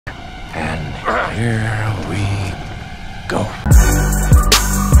Here we go.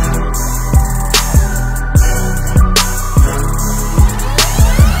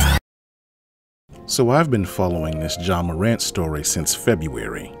 So I've been following this Ja Morant story since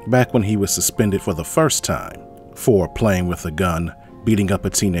February, back when he was suspended for the first time for playing with a gun, beating up a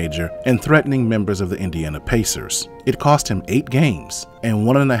teenager, and threatening members of the Indiana Pacers. It cost him 8 games and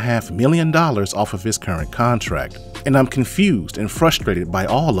 $1.5 million off of his current contract. And I'm confused and frustrated by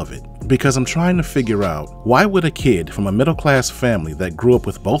all of it, because I'm trying to figure out, why would a kid from a middle-class family that grew up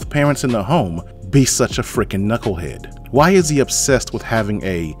with both parents in the home be such a freaking knucklehead? Why is he obsessed with having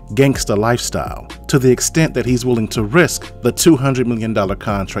a gangsta lifestyle to the extent that he's willing to risk the $200 million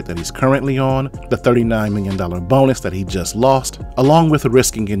contract that he's currently on, the $39 million bonus that he just lost, along with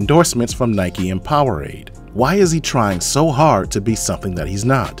risking endorsements from Nike and Powerade? Why is he trying so hard to be something that he's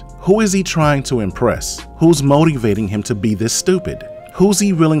not? Who is he trying to impress? Who's motivating him to be this stupid? Who's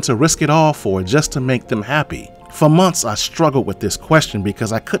he willing to risk it all for just to make them happy? For months I struggled with this question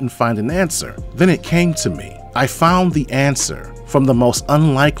because I couldn't find an answer. Then it came to me. I found the answer from the most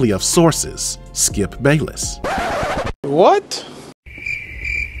unlikely of sources, Skip Bayless. What?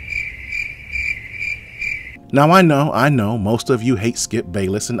 Now I know most of you hate Skip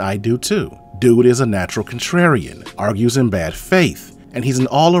Bayless, and I do too. Dude is a natural contrarian, argues in bad faith, and he's an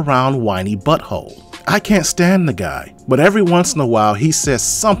all-around whiny butthole. I can't stand the guy, but every once in a while he says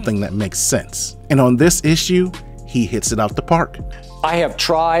something that makes sense. And on this issue, he hits it out the park. I have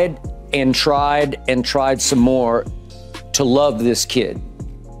tried and tried and tried some more to love this kid,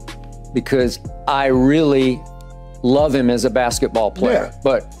 because I really love him as a basketball player. Yeah.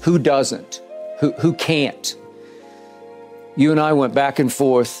 But who doesn't? Who can't? You and I went back and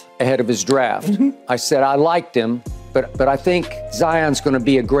forth ahead of his draft. I said I liked him, but I think Zion's going to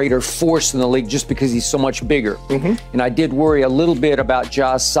be a greater force in the league just because he's so much bigger. And I did worry a little bit about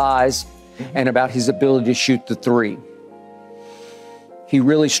Ja's size and about his ability to shoot the three. He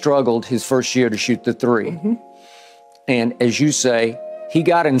really struggled his first year to shoot the three. And as you say, he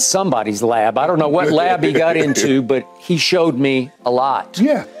got in somebody's lab. I don't know what lab he got into, but he showed me a lot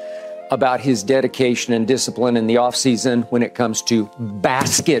about his dedication and discipline in the offseason when it comes to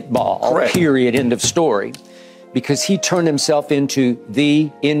basketball, period, end of story. Because he turned himself into the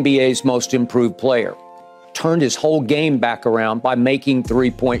NBA's most improved player. Turned his whole game back around by making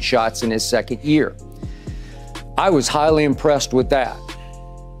three-point shots in his second year. I was highly impressed with that.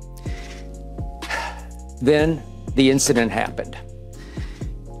 Then the incident happened.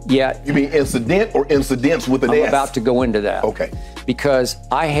 Yeah. You mean incident or incidents with an S? I'm about to go into that. Okay. Because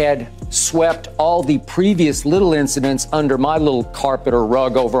I had swept all the previous little incidents under my little carpet or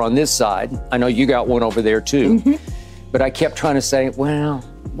rug over on this side. I know you got one over there too. But I kept trying to say, well,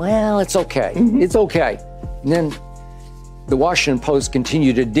 it's okay. It's okay. And then the Washington Post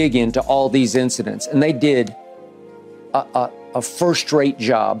continued to dig into all these incidents, and they did a first-rate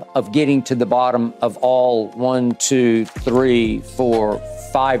job of getting to the bottom of all 1, 2, 3, 4,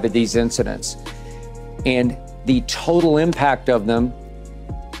 5 of these incidents. And the total impact of them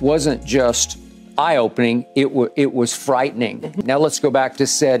wasn't just eye-opening, it was frightening. Now let's go back to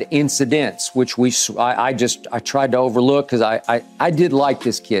said incidents, which I tried to overlook because I did like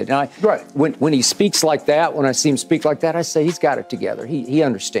this kid. And when he speaks like that, when I see him speak like that, I say he's got it together. He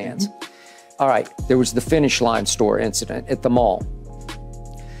understands. All right, there was the Finish Line store incident at the mall.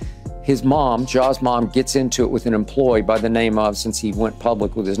 His mom, Ja's mom, gets into it with an employee by the name of, since he went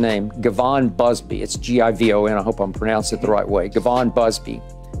public with his name, Gavon Busby. It's G-I-V-O-N, I hope I'm pronouncing it the right way. Gavon Busby.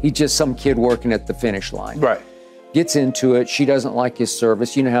 He's just some kid working at the Finish Line. Gets into it, she doesn't like his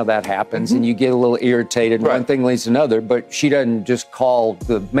service. You know how that happens, and you get a little irritated. One thing leads to another, but she doesn't just call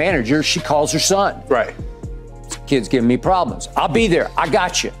the manager, she calls her son. This kid's giving me problems. I'll be there, I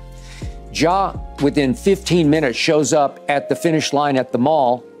got you. Ja, within 15 minutes, shows up at the Finish Line at the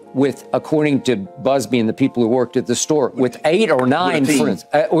mall with, according to Busby and the people who worked at the store, with 8 or 9 friends.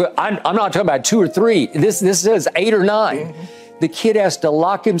 I'm not talking about 2 or 3. This says 8 or 9. The kid has to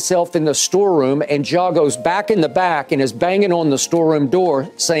lock himself in the storeroom, and Ja goes back in the back and is banging on the storeroom door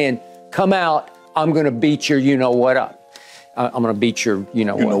saying, come out, I'm going to beat your you-know-what up. I'm going to beat your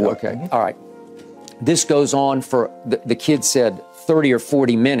you-know-what. Okay, all right. This goes on for, the kid said, 30 or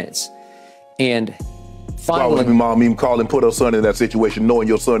 40 minutes. And finally, why would mom even call and put her son in that situation, knowing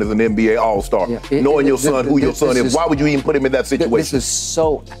your son is an NBA All-Star, knowing your son, who your son is? Why would you even put him in that situation? This is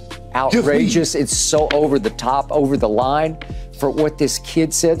so outrageous. It's so over the top, over the line for what this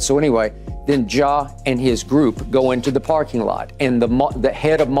kid said. So anyway, then Ja and his group go into the parking lot, and the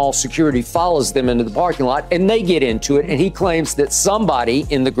head of mall security follows them into the parking lot, and they get into it, and he claims that somebody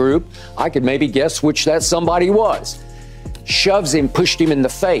in the group, I could maybe guess which that somebody was, shoves him, pushed him in the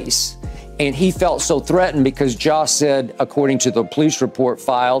face, And he felt so threatened because Ja said, according to the police report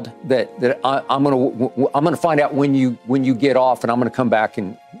filed, that I'm gonna find out when you get off, and I'm gonna come back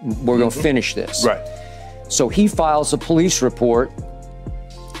and we're gonna finish this. Right. So he files a police report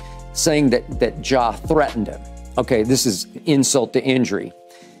saying that Ja threatened him. Okay, this is insult to injury,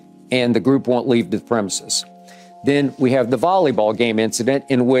 and the group won't leave the premises. Then we have the volleyball game incident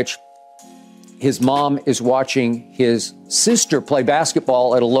in which his mom is watching his sister play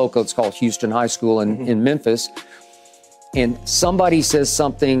basketball at a local, it's called Houston High School in Memphis. And somebody says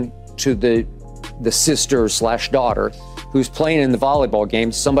something to the sister / daughter who's playing in the volleyball game,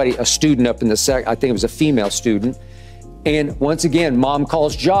 a student up in the I think it was a female student. And once again, mom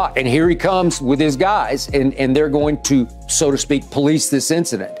calls Ja, and here he comes with his guys, and they're going to, so to speak, police this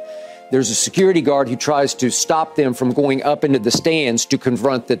incident. There's a security guard who tries to stop them from going up into the stands to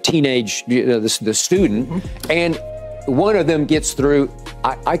confront the teenage, the student. And one of them gets through.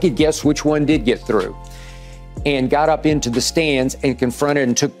 I could guess which one did get through, and got up into the stands and confronted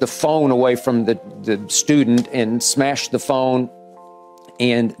and took the phone away from the student and smashed the phone.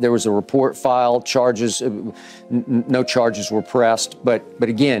 And there was a report filed, no charges were pressed. But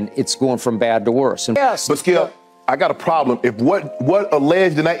again, it's going from bad to worse. And yes, but Skip, I got a problem. If what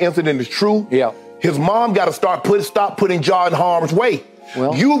alleged in that incident is true, his mom got to stop putting Ja in harm's way.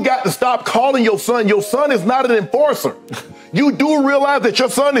 Well, you got to stop calling your son. Your son is not an enforcer. You do realize that your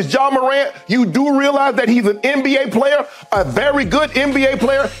son is Ja Morant. You do realize that he's an NBA player, a very good NBA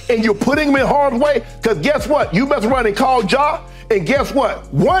player, and you're putting him in harm's way. Because guess what? You mess around and call Ja, and guess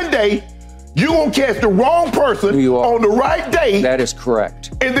what? One day, you're going to catch the wrong person on the right day. That is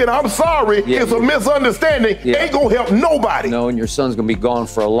correct. And then I'm sorry, it's a misunderstanding. Ain't going to help nobody. No, and your son's going to be gone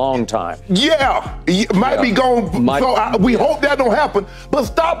for a long time. Yeah, might be gone. We hope that don't happen. But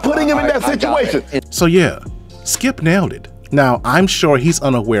stop putting him in that situation. So yeah, Skip nailed it. Now, I'm sure he's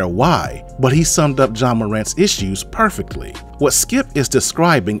unaware why, but he summed up Ja Morant's issues perfectly. What Skip is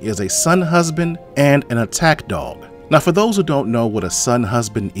describing is a son husband and an attack dog. Now, for those who don't know what a son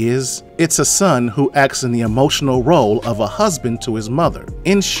husband is, it's a son who acts in the emotional role of a husband to his mother.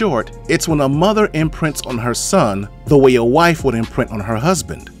 In short, it's when a mother imprints on her son the way a wife would imprint on her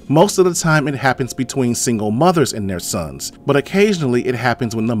husband. Most of the time it happens between single mothers and their sons, but occasionally it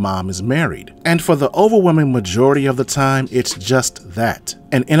happens when the mom is married. And for the overwhelming majority of the time, it's just that,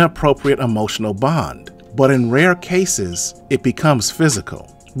 an inappropriate emotional bond. But in rare cases, it becomes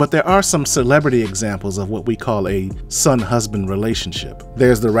physical. But there are some celebrity examples of what we call a son-husband relationship.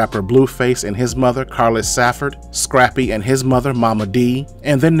 There's the rapper Blueface and his mother, Carlos Safford, Scrappy and his mother, Mama D,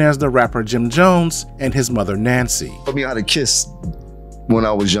 and then there's the rapper Jim Jones and his mother, Nancy. Taught me how to kiss when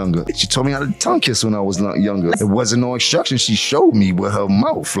I was younger. She taught me how to tongue kiss when I was younger. It wasn't no instruction. She showed me with her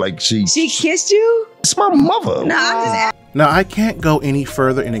mouth. Like she kissed you? It's my mother. No, I'm just asking. Now, I can't go any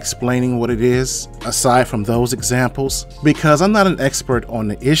further in explaining what it is, aside from those examples, because I'm not an expert on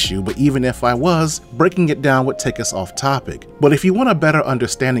the issue, but even if I was, breaking it down would take us off topic. But if you want a better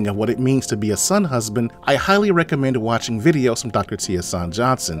understanding of what it means to be a son husband, I highly recommend watching videos from Dr. Tia-San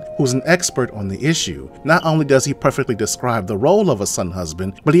Johnson, who's an expert on the issue. Not only does he perfectly describe the role of a son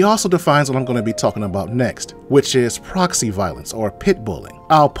husband, but he also defines what I'm going to be talking about next, which is proxy violence or pit bullying.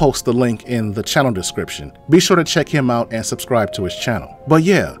 I'll post the link in the channel description. Be sure to check him out and subscribe to his channel. But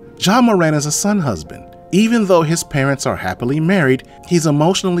yeah, Ja Morant is a son husband. Even though his parents are happily married, he's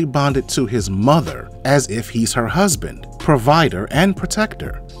emotionally bonded to his mother as if he's her husband, provider, and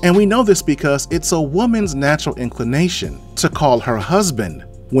protector. And we know this because it's a woman's natural inclination to call her husband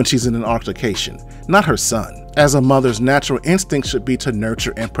when she's in an altercation, not her son, as a mother's natural instinct should be to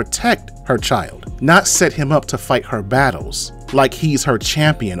nurture and protect her child, not set him up to fight her battles like he's her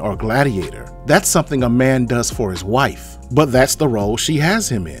champion or gladiator. That's something a man does for his wife, but that's the role she has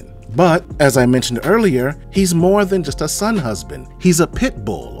him in. But, as I mentioned earlier, he's more than just a son husband. He's a pit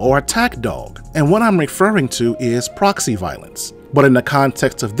bull or attack dog, and what I'm referring to is proxy violence. But in the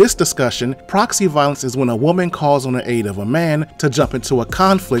context of this discussion, proxy violence is when a woman calls on the aid of a man to jump into a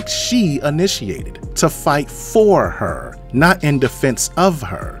conflict she initiated, to fight for her, not in defense of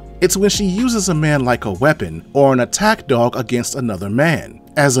her. It's when she uses a man like a weapon or an attack dog against another man,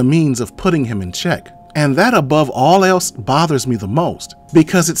 as a means of putting him in check. And that above all else bothers me the most,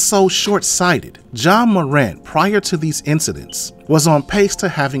 because it's so short-sighted. Ja Morant, prior to these incidents, was on pace to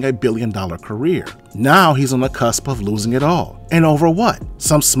having a billion-dollar career. Now he's on the cusp of losing it all. And over what?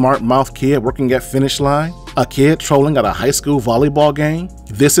 Some smart-mouthed kid working at Finish Line? A kid trolling at a high school volleyball game?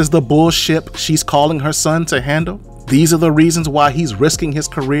 This is the bullshit she's calling her son to handle? These are the reasons why he's risking his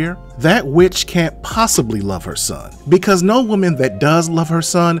career? That witch can't possibly love her son, because no woman that does love her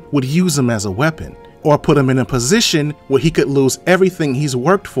son would use him as a weapon. or put him in a position where he could lose everything he's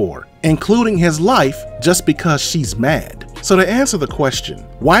worked for, including his life, just because she's mad. So to answer the question,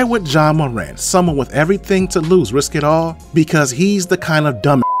 why would Ja Morant, someone with everything to lose, risk it all? Because he's the kind of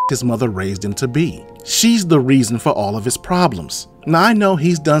dumb his mother raised him to be. She's the reason for all of his problems. Now I know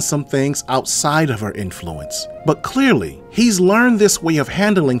he's done some things outside of her influence, but clearly he's learned this way of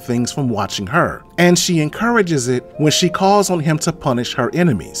handling things from watching her, and she encourages it when she calls on him to punish her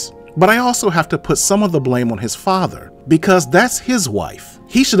enemies. But I also have to put some of the blame on his father, because that's his wife.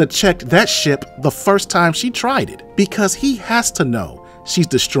 He should have checked that ship the first time she tried it, because he has to know she's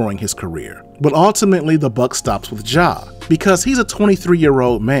destroying his career. But ultimately the buck stops with Ja, because he's a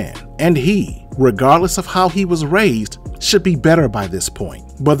 23-year-old man, and he, regardless of how he was raised, should be better by this point.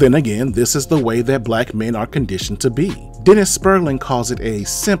 But then again, this is the way that black men are conditioned to be. Dennis Sperling calls it a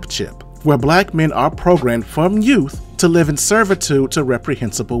simp chip, where black men are programmed from youth to live in servitude to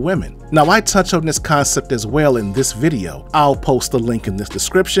reprehensible women. Now I touch on this concept as well in this video. I'll post the link in this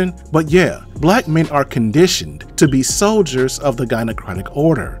description, but yeah, black men are conditioned to be soldiers of the gynocratic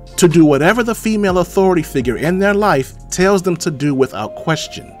order, to do whatever the female authority figure in their life tells them to do without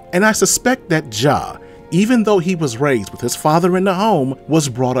question. And I suspect that Ja, even though he was raised with his father in the home, was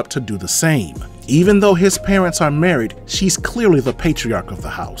brought up to do the same. Even though his parents are married, she's clearly the patriarch of the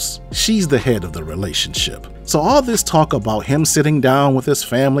house. She's the head of the relationship. So all this talk about him sitting down with his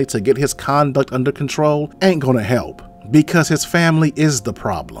family to get his conduct under control ain't gonna help, because his family is the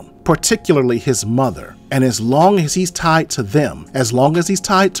problem, particularly his mother. And as long as he's tied to them, as long as he's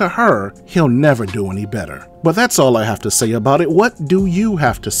tied to her, he'll never do any better. But that's all I have to say about it. What do you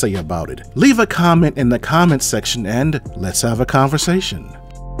have to say about it? Leave a comment in the comment section and let's have a conversation.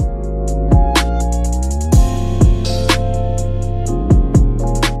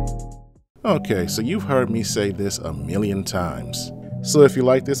 Okay, so you've heard me say this a million times. So if you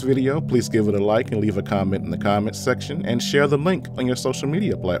like this video, please give it a like and leave a comment in the comments section and share the link on your social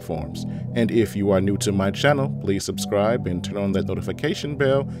media platforms. And if you are new to my channel, please subscribe and turn on that notification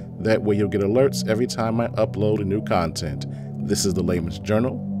bell. That way you'll get alerts every time I upload new content. This is the Layman's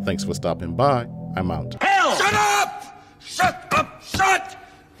Journal. Thanks for stopping by. I'm out. Hell! Shut up! Shut up! Shut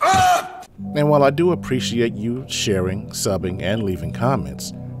up! And while I do appreciate you sharing, subbing, and leaving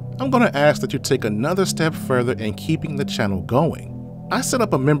comments, I'm going to ask that you take another step further in keeping the channel going. I set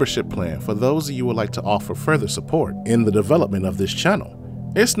up a membership plan for those of you who would like to offer further support in the development of this channel.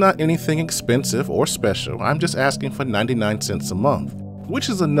 It's not anything expensive or special. I'm just asking for 99 cents a month, which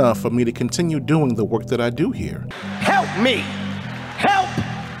is enough for me to continue doing the work that I do here. Help me! Help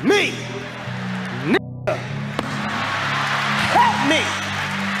me! Help me!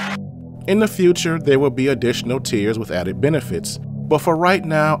 In the future, there will be additional tiers with added benefits, but for right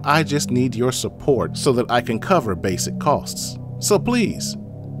now, I just need your support so that I can cover basic costs. So please,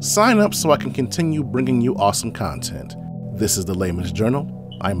 sign up so I can continue bringing you awesome content. This is the Layman's Journal.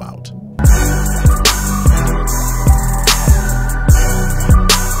 I'm out.